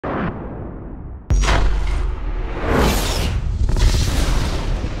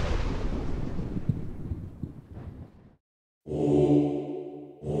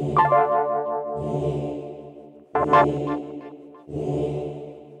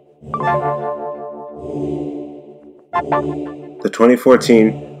The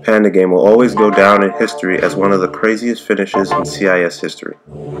 2014 Panda Game will always go down in history as one of the craziest finishes in CIS history.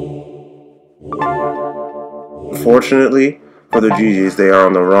 Unfortunately for the GGs, they are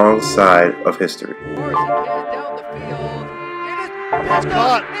on the wrong side of history. It's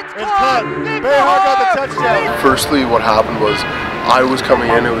caught. Behar got the touchdown. Firstly, what happened was I was coming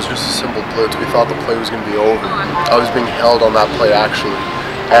in. It was just a simple blitz. We thought the play was going to be over. I was being held on that play actually.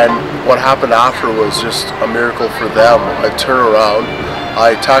 And what happened after was just a miracle for them. I turn around,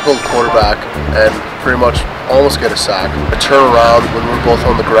 I tackled the quarterback and pretty much almost get a sack. I turn around when we're both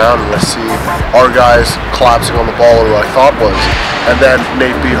on the ground and I see our guys collapsing on the ball or what I thought was, and then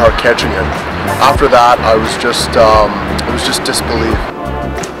Nate Behar catching it. After that, I was just, it was just disbelief.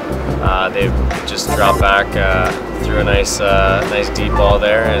 They just dropped back, threw a nice deep ball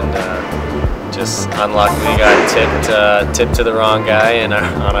there, and just unluckily got tipped to the wrong guy on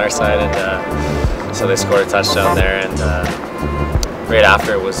our side, and so they scored a touchdown there. And right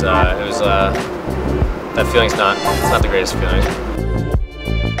after it was that feeling's it's not the greatest feeling.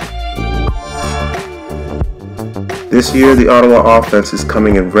 This year, the Ottawa offense is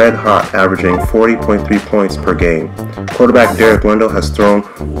coming in red hot, averaging 40.3 points per game. Quarterback Wendel has thrown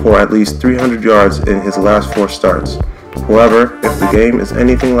for at least 300 yards in his last 4 starts. However, if the game is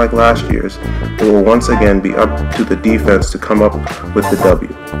anything like last year's, it will once again be up to the defense to come up with the W.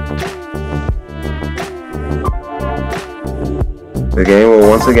 The game will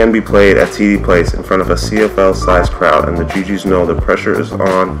once again be played at TD Place in front of a CFL-sized crowd, and the GGs know the pressure is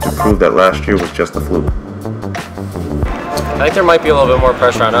on to prove that last year was just a fluke. I think there might be a little bit more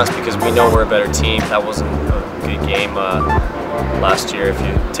pressure on us because we know we're a better team. That wasn't a good game last year. If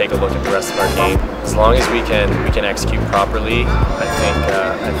you take a look at the rest of our game, as long as we can execute properly, I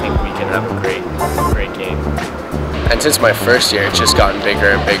think we can have a great game. And since my first year, it's just gotten bigger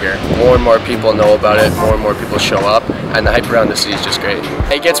and bigger. More and more people know about it. More and more people show up, and the hype around the city is just great.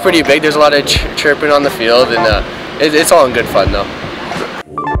 It gets pretty big. There's a lot of chirping on the field, and it's all in good fun though.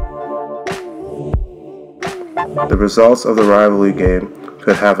 The results of the rivalry game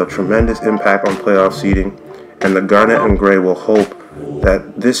could have a tremendous impact on playoff seeding, and the Garnet and Grey will hope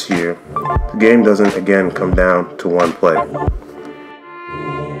that this year the game doesn't again come down to one play.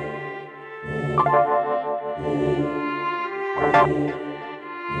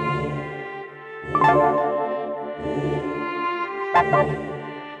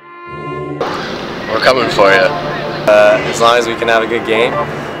 We're coming for you. As long as we can have a good game,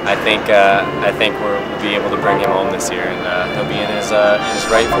 I think we'll be able to bring him home this year, and he'll be in his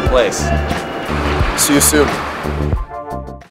rightful place. See you soon.